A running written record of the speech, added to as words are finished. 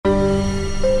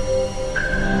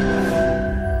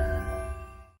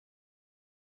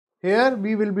Here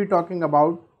we will be talking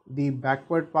about the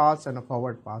backward pass and a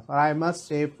forward pass, or I must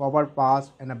say forward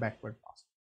pass and a backward pass.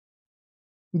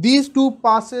 These two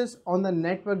passes on the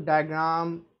network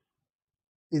diagram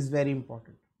is very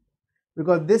important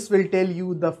because this will tell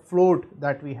you the float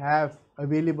that we have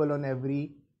available on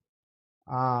every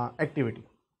activity.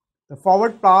 The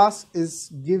forward pass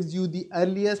gives you the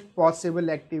earliest possible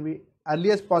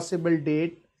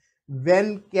date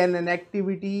when can an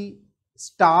activity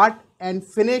start and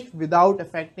finish without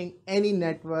affecting any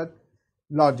network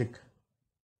logic.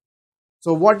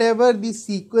 So whatever the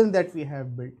sequence that we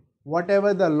have built,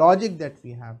 whatever the logic that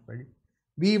we have built,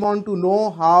 we want to know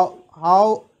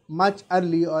how much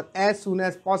early or as soon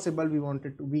as possible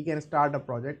we can start a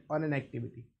project or an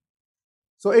activity.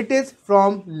 So it is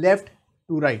from left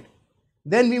to right.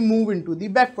 Then we move into the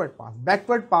backward pass.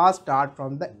 Backward pass start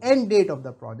from the end date of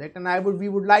the project, and we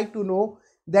would like to know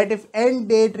that if end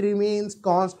date remains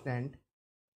constant,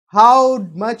 how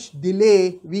much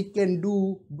delay we can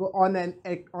do on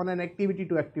an activity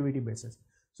to activity basis.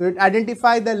 So it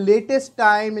identifies the latest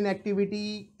time in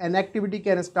an activity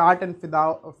can start and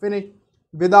finish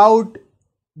without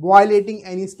violating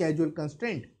any schedule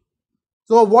constraint.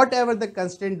 So whatever the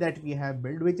constraint that we have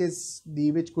built,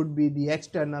 which could be the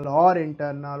external or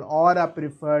internal or a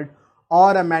preferred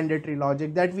or a mandatory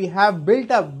logic that we have built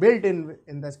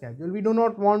in the schedule, we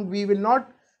will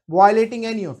not violating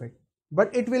any of it,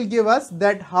 but it will give us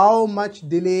that how much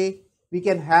delay we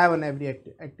can have on every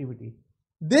activity.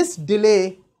 This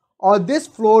delay or this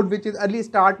float, which is early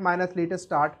start minus latest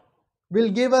start, will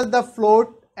give us the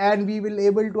float, and we will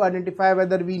able to identify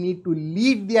whether we need to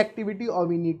lead the activity or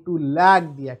we need to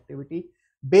lag the activity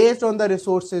based on the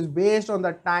resources, based on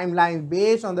the timeline,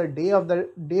 based on the day of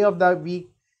the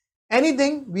week.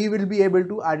 Anything we will be able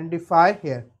to identify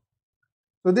here.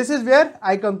 So this is where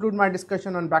I conclude my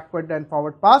discussion on backward and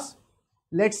forward pass.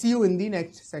 Let's see you in the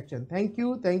next section. Thank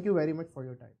you very much for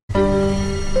your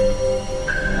time.